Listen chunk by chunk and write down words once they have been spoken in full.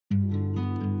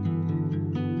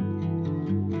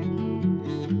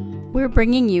We're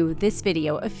bringing you this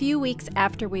video a few weeks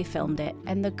after we filmed it,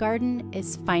 and the garden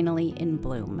is finally in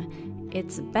bloom.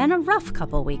 It's been a rough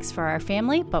couple weeks for our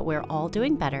family, but we're all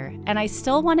doing better, and I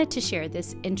still wanted to share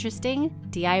this interesting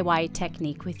DIY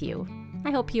technique with you.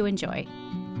 I hope you enjoy.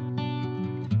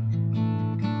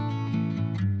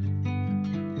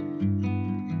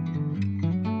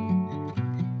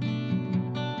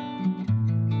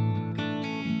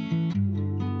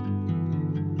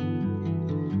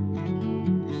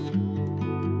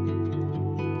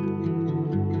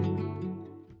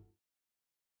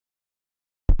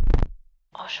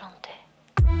 Enchanté.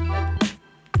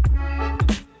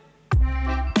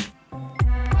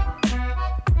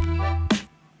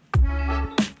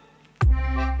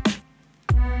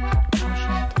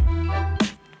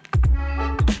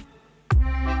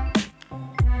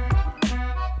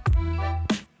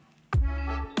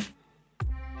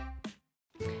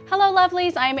 Hello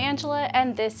lovelies, I'm Angela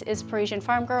and this is Parisienne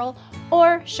Farmgirl,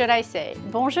 or should I say,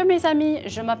 bonjour mes amis,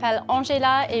 je m'appelle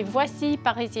Angela et voici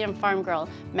Parisienne Farmgirl.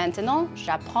 Maintenant,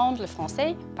 j'apprends le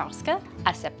français parce que,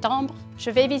 à septembre,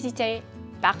 je vais visiter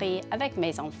Paris avec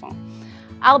mes enfants.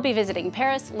 I'll be visiting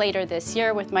Paris later this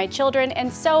year with my children,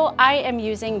 and so I am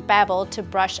using Babbel to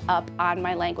brush up on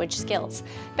my language skills.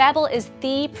 Babbel is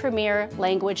the premier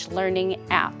language learning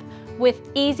app.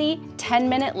 With easy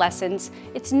 10-minute lessons,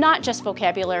 it's not just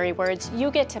vocabulary words,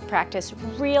 you get to practice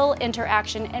real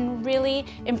interaction and really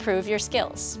improve your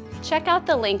skills. Check out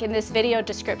the link in this video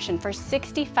description for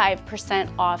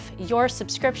 65% off your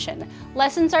subscription.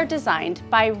 Lessons are designed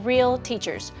by real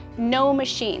teachers, no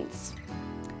machines.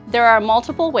 There are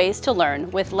multiple ways to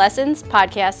learn with lessons,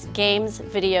 podcasts, games,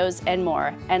 videos, and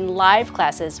more, and live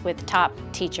classes with top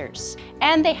teachers.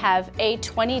 And they have a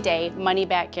 20-day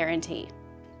money-back guarantee.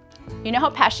 You know how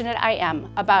passionate I am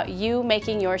about you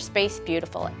making your space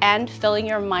beautiful and filling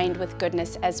your mind with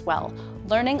goodness as well.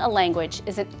 Learning a language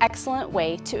is an excellent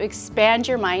way to expand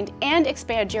your mind and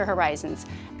expand your horizons.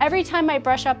 Every time I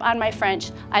brush up on my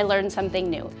French, I learn something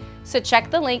new. So check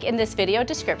the link in this video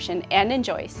description and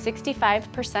enjoy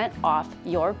 65% off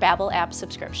your Babbel app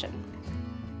subscription.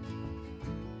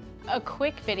 A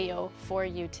quick video for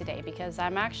you today because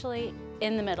I'm actually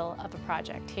in the middle of a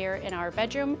project here in our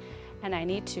bedroom and I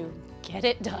need to get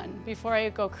it done before I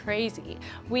go crazy.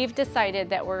 We've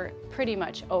decided that we're pretty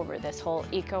much over this whole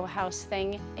eco house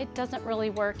thing. It doesn't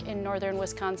really work in northern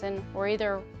Wisconsin. We're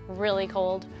either really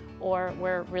cold or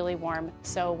we're really warm.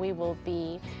 So we will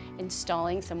be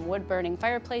installing some wood burning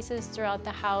fireplaces throughout the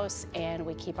house, and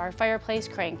we keep our fireplace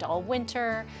cranked all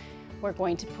winter. We're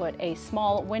going to put a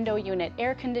small window unit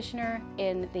air conditioner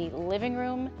in the living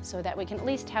room so that we can at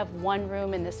least have one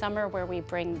room in the summer where we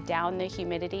bring down the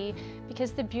humidity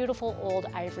because the beautiful old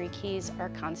ivory keys are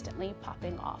constantly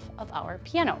popping off of our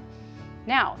piano.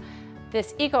 Now,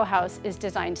 this eco house is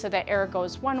designed so that air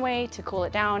goes one way to cool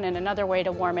it down and another way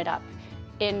to warm it up.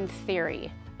 In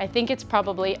theory, I think it's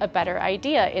probably a better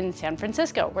idea in San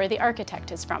Francisco, where the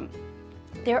architect is from.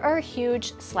 There are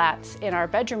huge slats in our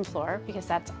bedroom floor because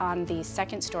that's on the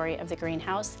second story of the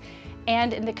greenhouse,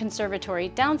 and in the conservatory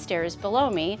downstairs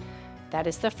below me, that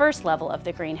is the first level of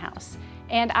the greenhouse.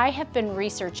 And I have been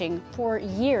researching for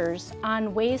years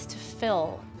on ways to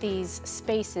fill these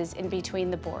spaces in between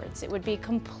the boards. It would be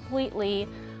completely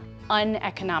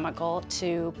uneconomical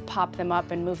to pop them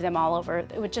up and move them all over.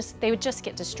 They would just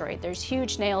get destroyed. There's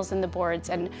huge nails in the boards,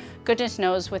 and goodness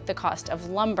knows with the cost of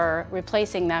lumber,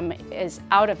 replacing them is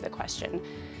out of the question.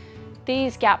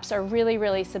 These gaps are really,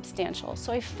 really substantial.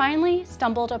 So I finally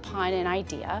stumbled upon an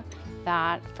idea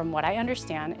that, from what I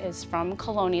understand, is from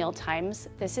colonial times.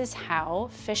 This is how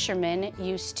fishermen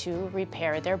used to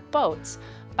repair their boats,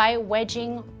 by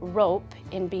wedging rope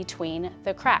in between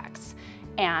the cracks.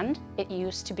 And it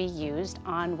used to be used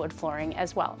on wood flooring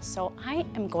as well. So I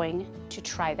am going to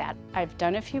try that. I've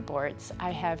done a few boards.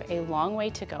 I have a long way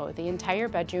to go, the entire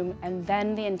bedroom and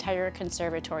then the entire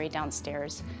conservatory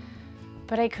downstairs.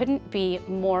 But I couldn't be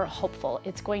more hopeful.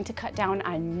 It's going to cut down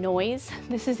on noise.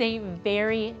 This is a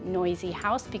very noisy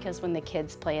house because when the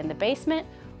kids play in the basement,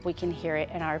 we can hear it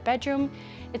in our bedroom.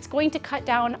 It's going to cut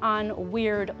down on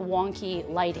weird, wonky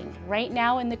lighting. Right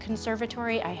now in the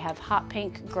conservatory, I have hot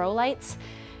pink grow lights,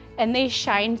 and they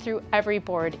shine through every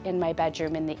board in my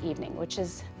bedroom in the evening, which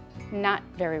is not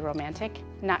very romantic,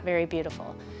 not very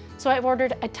beautiful. So I've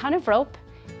ordered a ton of rope,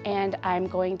 and I'm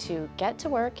going to get to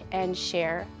work and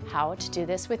share how to do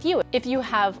this with you. If you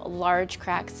have large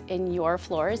cracks in your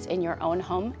floors in your own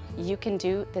home, you can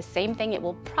do the same thing. It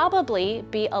will probably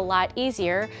be a lot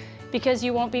easier because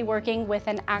you won't be working with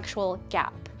an actual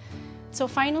gap. So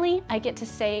finally, I get to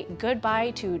say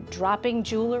goodbye to dropping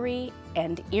jewelry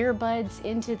and earbuds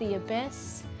into the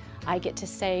abyss. I get to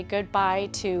say goodbye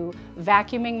to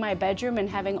vacuuming my bedroom and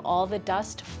having all the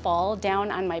dust fall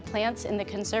down on my plants in the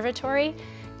conservatory.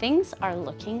 Things are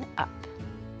looking up.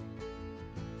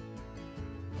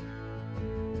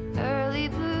 Early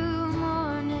blue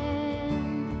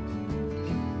morning,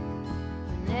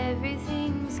 when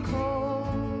everything's cold.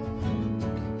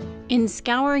 In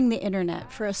scouring the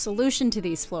internet for a solution to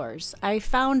these floors, I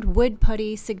found wood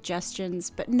putty suggestions,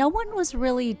 but no one was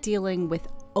really dealing with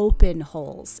open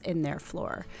holes in their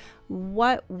floor.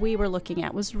 What we were looking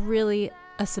at was really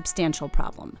a substantial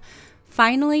problem.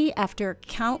 Finally, after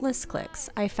countless clicks,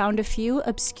 I found a few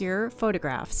obscure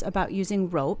photographs about using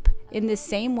rope in the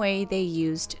same way they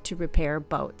used to repair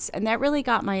boats, and that really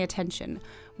got my attention.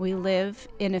 We live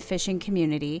in a fishing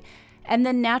community, and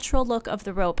the natural look of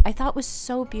the rope I thought was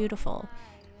so beautiful.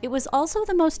 It was also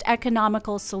the most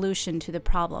economical solution to the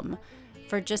problem.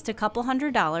 For just a couple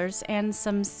 $100 and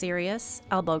some serious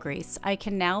elbow grease, I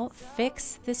can now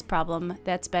fix this problem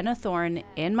that's been a thorn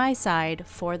in my side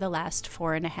for the last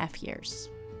 4.5 years.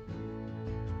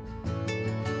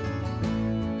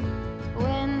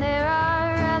 When there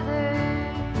are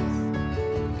others,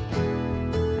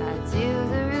 I do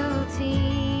the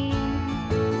routine.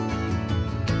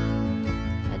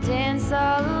 I dance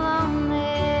all alone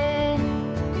then.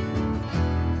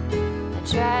 I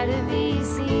try to be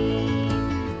seen.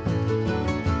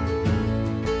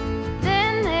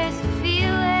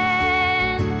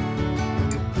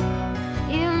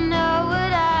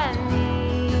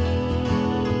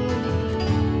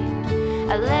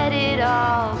 I let it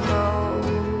all go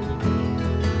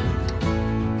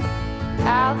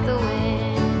out the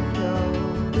window.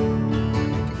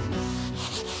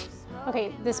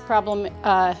 Okay, this problem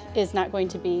is not going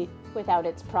to be without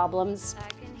its problems.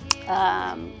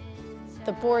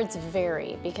 The boards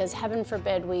vary because heaven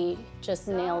forbid we just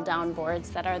nail down boards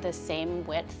that are the same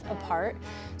width apart.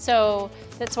 So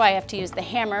that's why I have to use the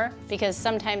hammer, because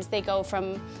sometimes they go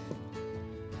from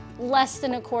less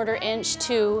than 1/4 inch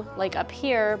to, like up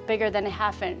here, bigger than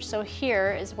 1/2 inch. So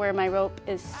here is where my rope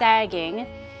is sagging.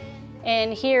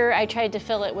 And here I tried to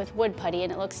fill it with wood putty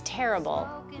and it looks terrible.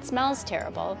 It smells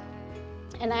terrible.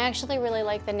 And I actually really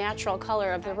like the natural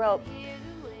color of the rope.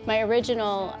 My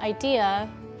original idea,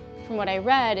 from what I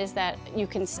read, is that you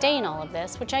can stain all of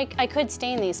this, which I could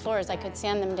stain these floors. I could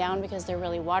sand them down because they're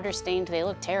really water stained. They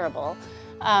look terrible.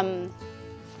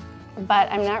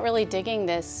 But I'm not really digging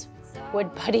this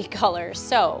wood putty color.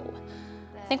 So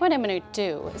I think what I'm going to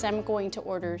do is I'm going to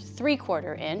order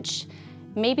 3/4 inch,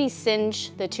 maybe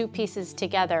singe the two pieces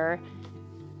together,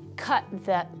 cut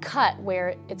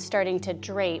where it's starting to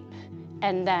drape,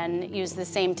 and then use the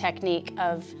same technique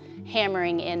of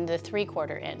hammering in the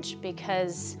 3/4 inch,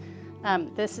 because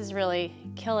this is really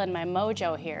killing my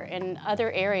mojo here. In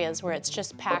other areas where it's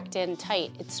just packed in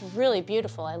tight, it's really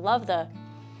beautiful. I love the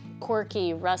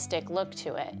quirky, rustic look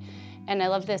to it. And I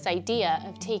love this idea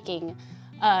of taking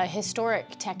a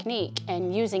historic technique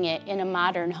and using it in a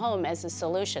modern home as a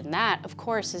solution. That, of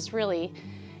course, is really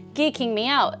geeking me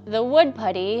out. The wood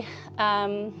putty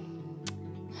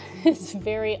is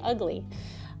very ugly.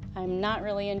 I'm not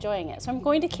really enjoying it. So I'm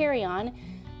going to carry on.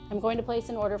 I'm going to place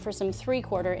an order for some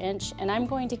 3/4 inch, and I'm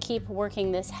going to keep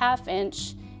working this 1/2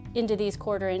 inch into these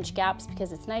 1/4 inch gaps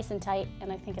because it's nice and tight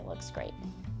and I think it looks great.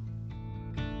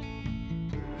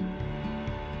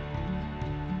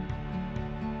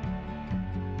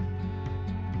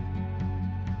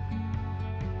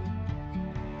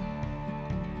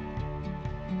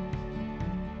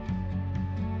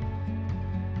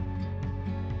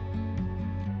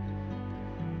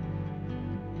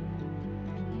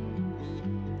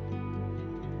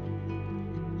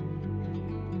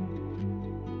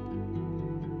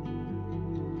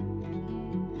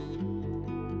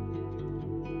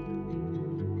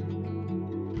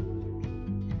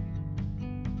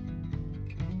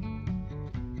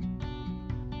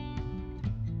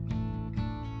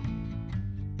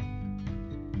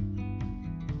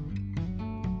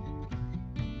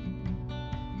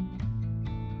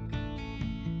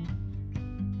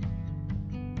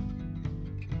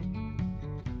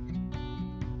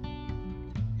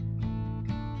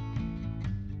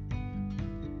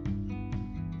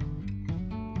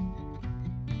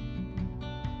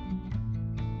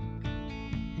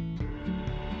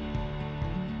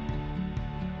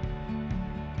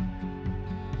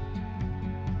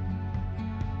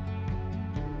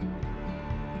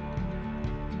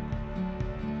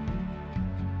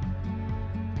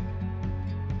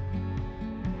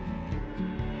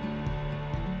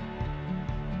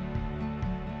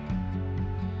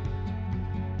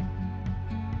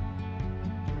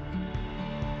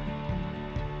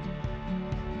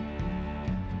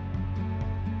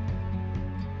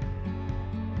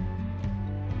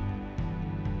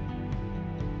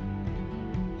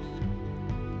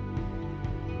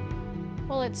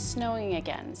 Well, it's snowing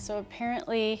again, so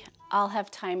apparently I'll have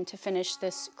time to finish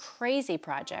this crazy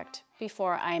project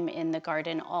before I'm in the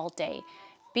garden all day.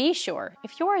 Be sure,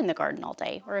 if you're in the garden all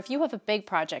day, or if you have a big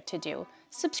project to do,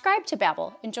 subscribe to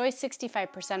Babbel. Enjoy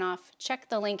 65% off. Check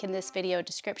the link in this video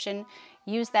description.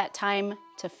 Use that time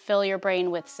to fill your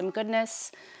brain with some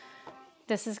goodness.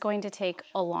 This is going to take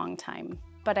a long time,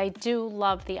 but I do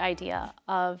love the idea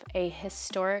of a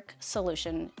historic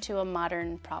solution to a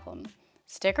modern problem.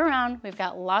 Stick around, we've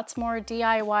got lots more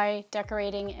DIY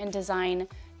decorating and design.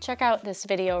 Check out this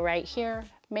video right here.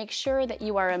 Make sure that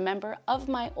you are a member of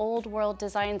my Old World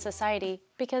Design Society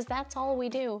because that's all we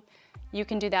do. You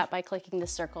can do that by clicking the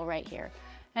circle right here.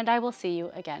 And I will see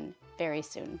you again very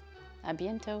soon. A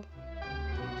bientôt.